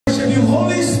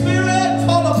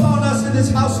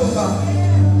oh God.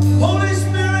 Holy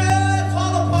Spirit,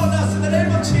 fall upon us in the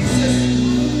name of Jesus.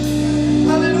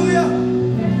 Hallelujah.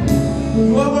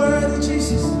 You are worthy,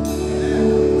 Jesus.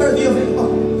 Worthy of it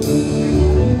all.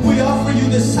 We offer you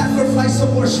this sacrifice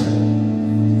of worship.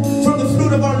 From the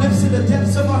fruit of our lips and the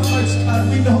depths of our hearts, God,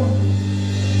 we know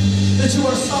that you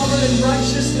are sovereign and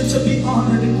righteous and to be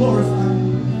honored and glorified.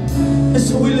 And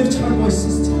so we lift our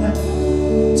voices tonight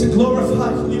to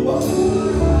glorify who you are.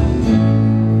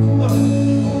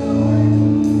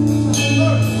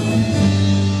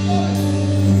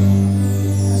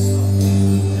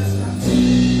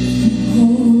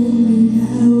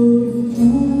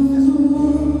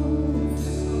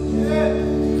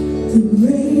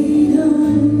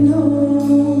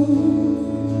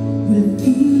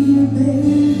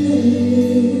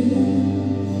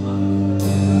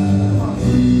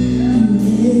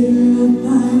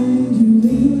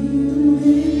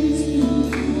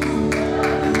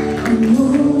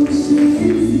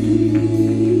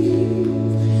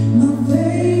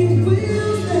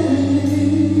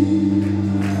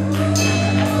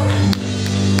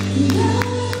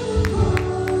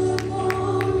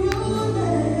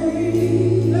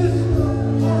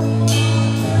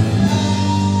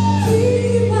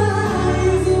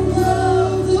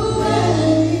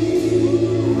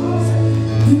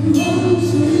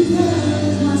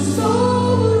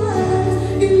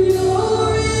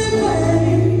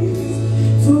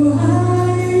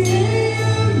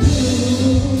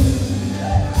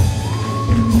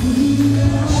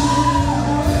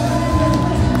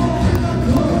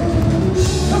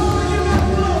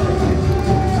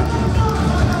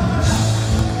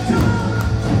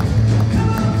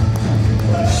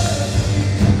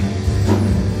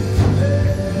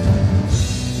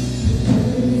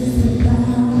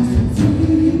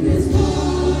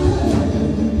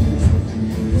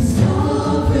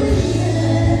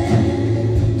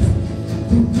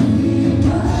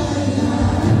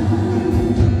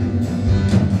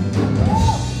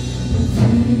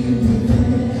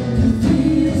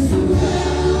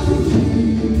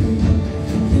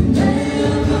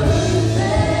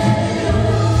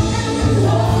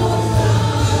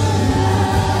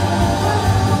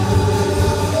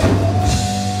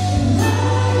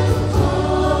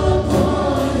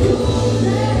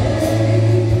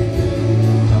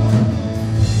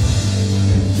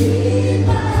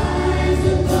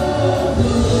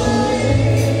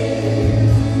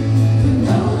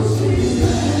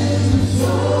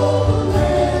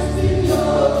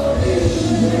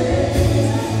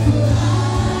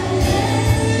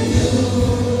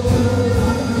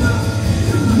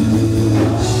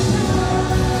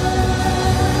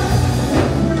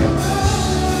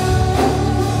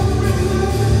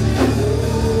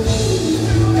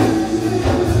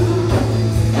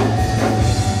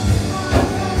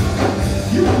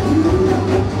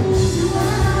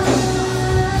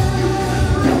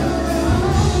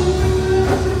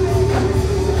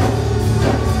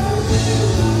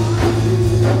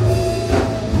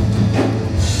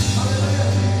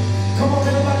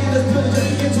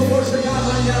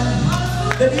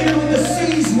 That even when the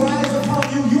seas rise upon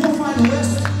you, you will find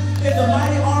rest in the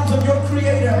mighty arms of your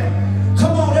Creator.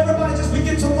 Come on, everybody, just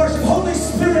begin to worship. Holy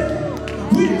Spirit,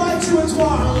 we invite you into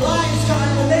our lives, God,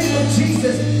 in the name of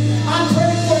Jesus. I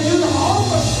pray for you to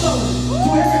overflow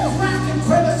through every crack and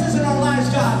crevices in our lives,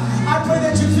 God. I pray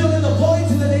that you fill in the voids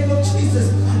in the name of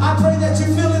Jesus. I pray that you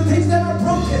fill in things that are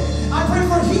broken. I pray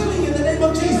for healing in the name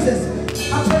of Jesus.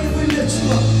 I pray we lift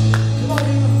you up. Come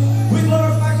on, we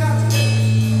glorify God.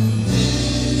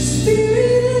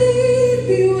 Spirit,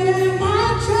 be where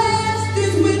my trust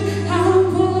is without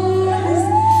voice.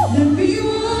 Let me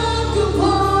walk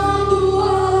upon the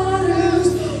waters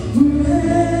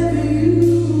wherever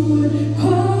you would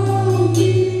call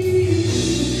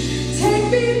me.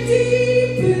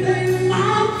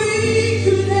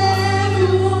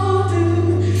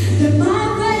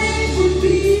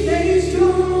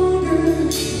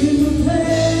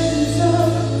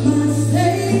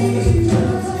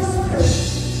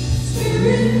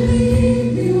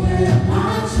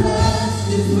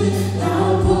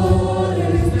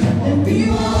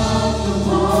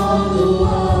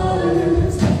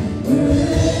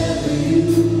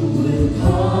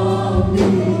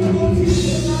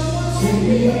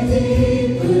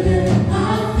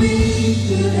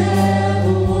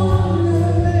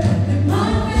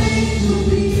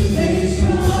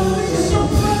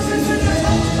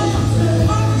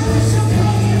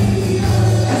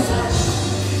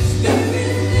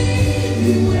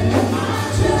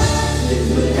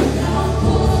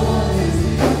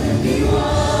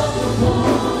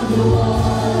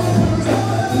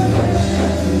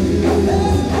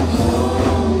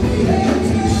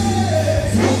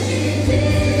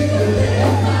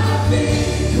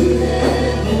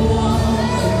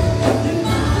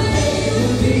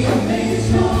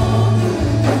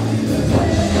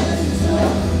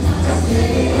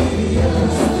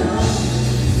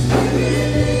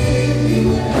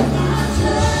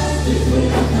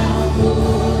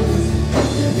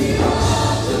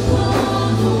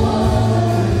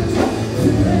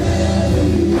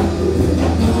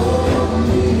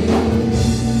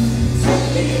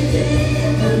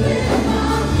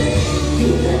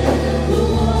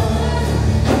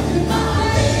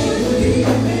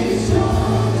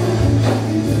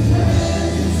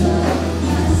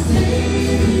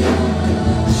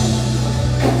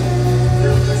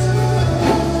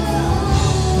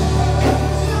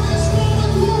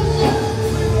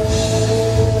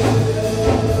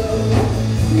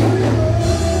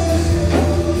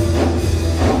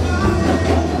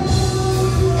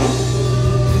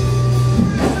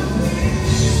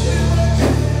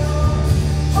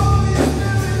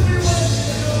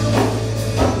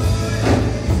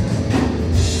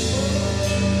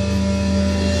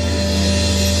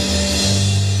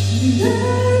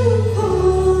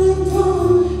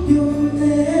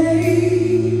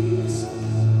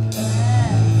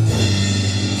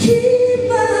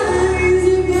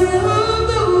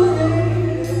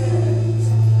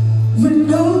 When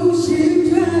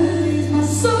ocean cries, my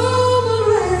soul will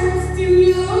rest in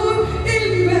your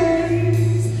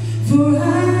embrace. For I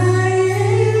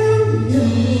am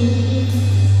yours,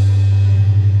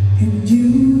 and you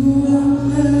are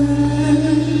mine.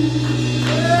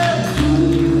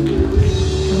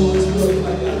 Come on, let's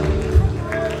glorify God.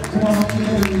 Come on, help me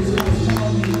over these guys. Come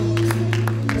on,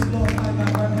 let's glorify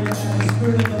God right where you're at. The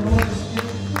Spirit of the Lord is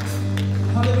here.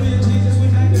 Hallelujah, Jesus, we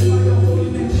magnify your holy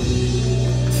name.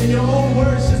 In your own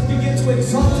words, just begin to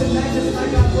exalt and magnify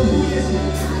God for who He is.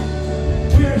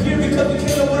 We are here because we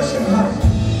came to worship God.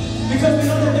 Because we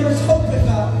know that there is hope in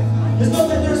God. We know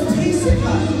that there is peace in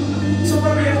God. So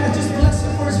where we are, just bless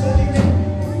Him for His holy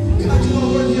name. God, you are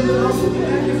worthy of it all. We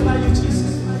magnify you,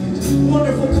 Jesus.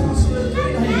 Wonderful Counselor,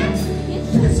 great I am.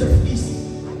 Prince of Peace.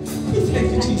 We thank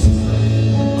you, Jesus.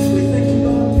 We thank you,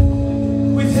 God.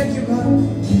 We thank you, God.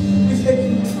 We thank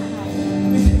you.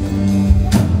 We thank you.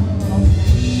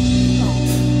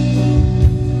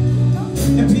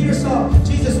 And Peter saw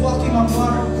Jesus walking on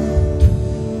water.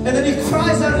 And then he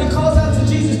cries out and he calls out to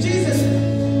Jesus, Jesus,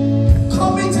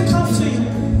 call me to come to you.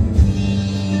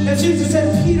 And Jesus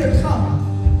said, Peter, come.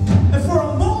 And for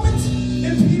a moment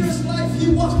in Peter's life, he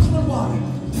walked on water.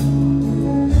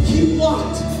 He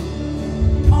walked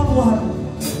on water.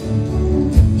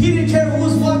 He didn't care who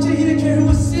was watching. He didn't care who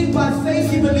was seeing. By faith,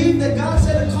 he believed that God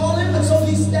said to call him, and so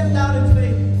he stepped out in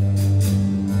faith.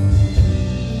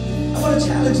 I want to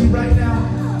challenge you right now.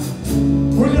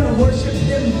 We're going to worship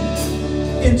Him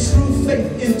in true faith,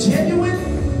 in genuine